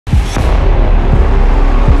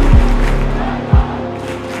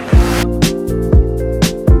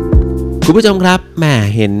คุณผู้ชมครับแหม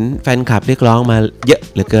เห็นแฟนคลับเรียกร้องมาเยอะ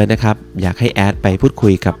เหลือเกินนะครับอยากให้แอดไปพูดคุ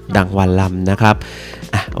ยกับดังวันลำนะครับ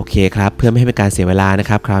โอเคครับเพื่อไม่ให้เป็นการเสียเวลานะ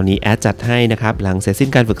ครับคราวนี้แอดจัดให้นะครับหลังเสร็จสิ้น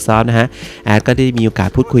การฝึกซ้อมนะฮะแอดก็ได้มีโอกาส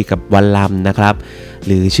พูดคุยกับวันลำนะครับห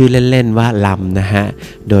รือชื่อเล่นๆว่าลำนะฮะ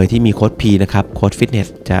โดยที่มีโค้ชพีนะครับโค้ชฟิตเนส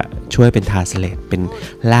จะช่วยเป็นทรานสเลทเป็น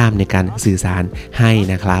ล่ามในการสื่อสารให้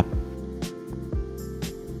นะครับ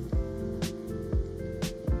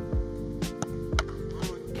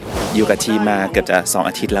อยู่กับทีมมาเกือบจะ2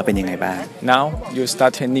 อาทิตย์แล้วเป็นยังไงบ้าง Now you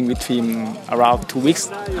start training with team around 2 weeks.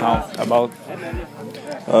 How about?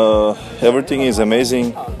 Everything is amazing.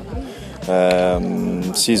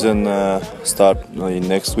 Season start in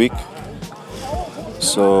next week.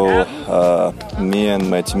 So me and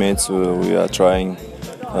my teammates we are trying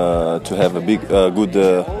to have a good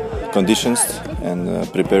conditions and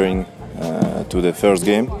preparing to the first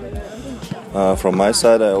game.From my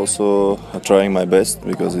side, I also trying my best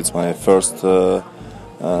because it's my first,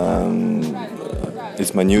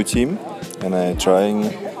 it's my new team, and I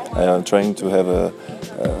am trying to have a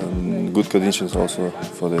good conditions also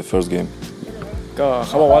for the first game. ก็เ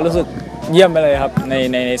ขาบอกว่ารู้สึกเยี่ยมไปเลยครับ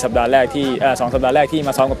ในสัปดาห์แรกที่2 สัปดาห์แรกที่ม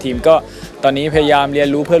าซ้อมกับทีมก็ตอนนี้พยายามเรียน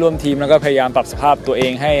รู้เพื่อร่วมทีมแล้วก็พยายามปรับสภาพตัวเอ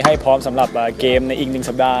งให้พร้อมสำหรับเกมในอีก1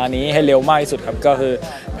 สัปดาห์นี้ให้เร็วมากที่สุดครับก็คือ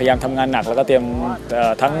พยายามทำงานหนักแล้วก็เตรียม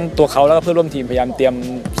ทั้งตัวเขาแล้วก็เพื่อร่วมทีมพยายามเตรียม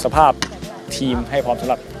สภาพทีมให้พร้อมสำ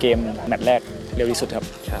หรับเกมแมตช์แรกเร็วที่สุดครับ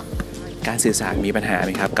การสื่อสารมีปัญหาไห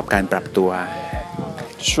มครับกับการปรับตัว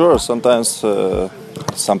Sure, sometimes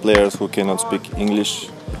some players who cannot speak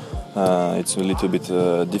English.It's a little bit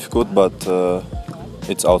difficult, but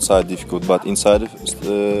it's outside difficult. But inside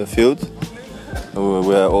the field,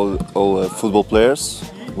 we are all football players.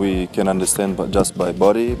 We can understand, but just by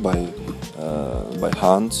body, by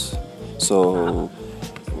hands. So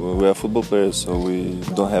we are football players, so we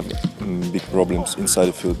don't have big problems inside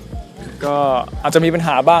the field.ก็อาจจะมีปัญห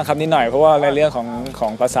าบ้างครับนิดหน่อยเพราะว่าในเรื่องขอ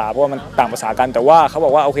งภาษาเพราะว่ามันต่างภาษากันแต่ว่าเขาบ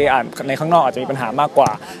อกว่าโอเคอ่านในข้างนอกอาจจะมีปัญหามากกว่า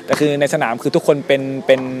แต่คือในสนามคือทุกคนเ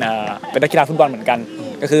ป็นนักกีฬาฟุตบอลเหมือนกัน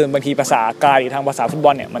ก็คือบางทีภาษากายหรือทางภาษาฟุตบ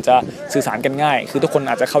อลเนี่ยมันจะสื่อสารกันง่ายคือทุกคน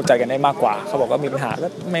อาจจะเข้าใจกันได้มากกว่าเขาบอกว่ามีปัญหาก็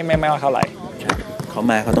ไม่มากเท่าไหร่เ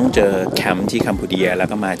ขาต้องเจอแคมป์ที่กัมพูชาแล้ว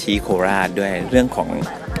ก็มาที่โคราชด้วยเรื่องของ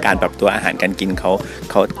การปรับตัวอาหารการกินเขา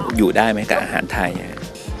อยู่ได้ไหมกับอาหารไทย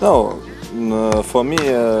No.For me,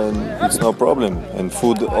 it's no problem. And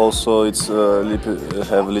food also, it's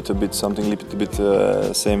have a little bit something little bit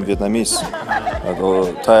same Vietnamese.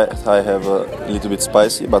 Thai have a little bit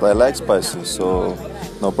spicy, but I like spicy, so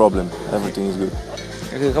no problem. Everything is good.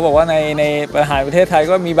 ก็คือเขาบอกว่าในอาหารประเทศไทย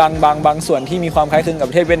ก็มีบางส่วนที่มีความคล้ายคลึงกับ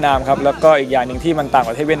ประเทศเวียดนามครับแล้วก็อีกอย่างหนึ่งที่มันต่างกั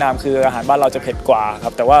บประเทศเวียดนามคืออาหารบ้านเราจะเผ็ดกว่าค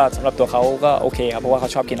รับแต่ว่าสำหรับตัวเขาก็โอเคครับเพราะว่าเขา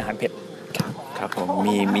ชอบกินอาหารเผ็ดครับผม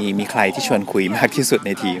มีใครที่ชวนคุยมากที่สุดใน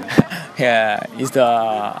ทีม Yeah, is the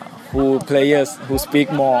who players who speak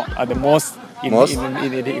more are the most in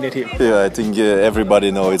the team. Yeah, I think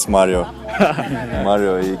everybody know it's Mario.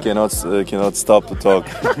 Mario, he cannot stop to talk.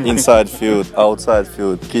 Inside field, outside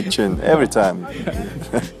field, kitchen, every time.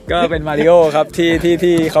 ก็เป็นมาริโอครับ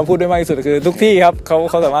ที่เขาพูดได้มากที่สุดคือทุกที่ครับเ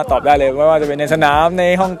ขาสามารถตอบได้เลยไม่ว่าจะเป็นในสนามใน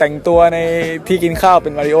ห้องแต่งตัวในที่กินข้าวเป็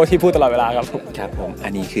นมาริโอที่พูดตลอดเวลาครับครับผมอั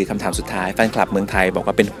นนี้คือคำถามสุดท้ายแฟนคลับเมืองไทยบอก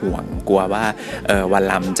ว่าเป็นห่วงกลัวว่าวัน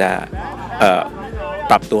ลำจะ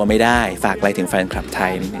ปรับตัวไม่ได้ฝากอะไรถึงแฟนคลับไท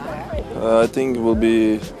ยนิดนึงI think it will be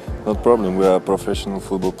no problem. We are professional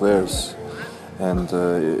football players, and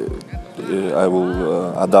I will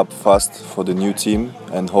adapt fast for the new team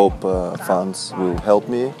and hope fans will help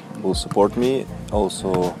me, will support me, also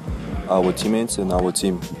our teammates and our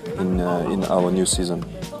team in our new season.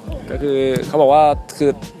 ก็คือเขาบอกว่าคื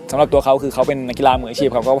อสำหรับตัวเขาคือเขาเป็นนักกีฬามืออาชีพ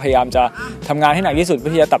เขาก็พยายามจะทำงานให้หนักที่สุดเพื่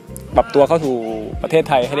อที่จะปรับตัวเข้าสู่ประเทศ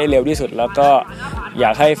ไทยให้ได้เร็วที่สุดแล้วก็อย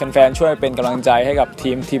ากให้แฟนๆช่วยเป็นกำลังใจให้กับ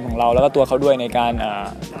ทีมของเราแล้วก็ตัวเขาด้วยในการ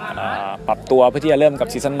ปรับตัวเพื่อที่จะเริ่มกับ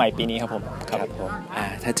ซีซั่นใหม่ปีนี้ครับผมครับผม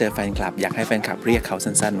ถ้าเจอแฟนคลับอยากให้แฟนคลับเรียกเขา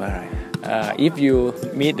สั้นๆว่าอะไร If you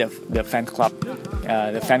meet the fan club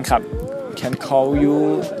the fan club can call you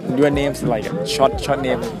your names like a short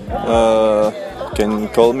name can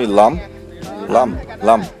call me Lam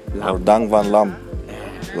or Dang Van Lam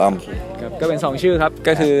ก็เป็น2ชื่อครับ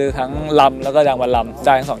ก็คือทั้งลำแล้วก็ดังวันลำไ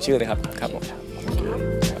ด้ทั้ง2ชื่อเลยครับครับผม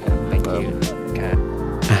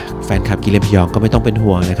แฟนคลับกิเลนพยองก็ไม่ต้องเป็น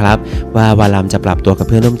ห่วงนะครับว่าวาลำจะปรับตัวกับเ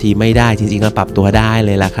พื่อนร่วมทีมไม่ได้จริงๆแล้วปรับตัวได้เ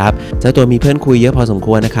ลยล่ะครับเจ้าตัวมีเพื่อนคุยเยอะพอสมค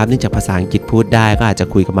วรนะครับเนื่องจากภาษาอังกฤษพูดได้ก็อาจจะ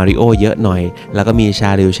คุยกับมาริโอเยอะหน่อยแล้วก็มีชา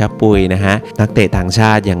ลิวชับปุยนะฮะนักเตะต่างช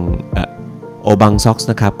าติอย่างโอบังซ็อกส์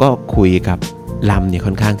นะครับก็คุยกับลำเนี่ย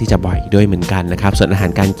ค่อนข้างที่จะบ่อยด้วยเหมือนกันนะครับส่วนอาหา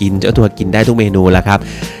รการกินเจ้าตัวกินได้ทุกเมนูแล้วครับ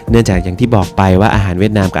เนื่องจากอย่างที่บอกไปว่าอาหารเวี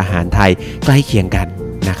ยดนามกับอาหารไทยใกล้เคียงกัน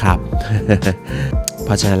นะครับ พ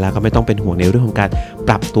ราะฉะนั้นแล้วก็ไม่ต้องเป็นห่วงในเรื่องของการป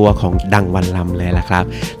รับตัวของดังวันลำเลยละครับ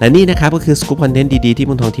และนี่นะครับก็คือสกู๊ปคอนเทนต์ดีๆที่เ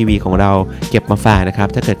มืองทองทีวีของเราเก็บมาฝากนะครับ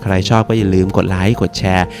ถ้าเกิดใครชอบก็อย่าลืมกดไลค์กดแช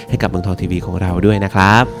ร์ให้กับเมืองทองทีวีของเราด้วยนะค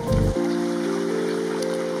รับ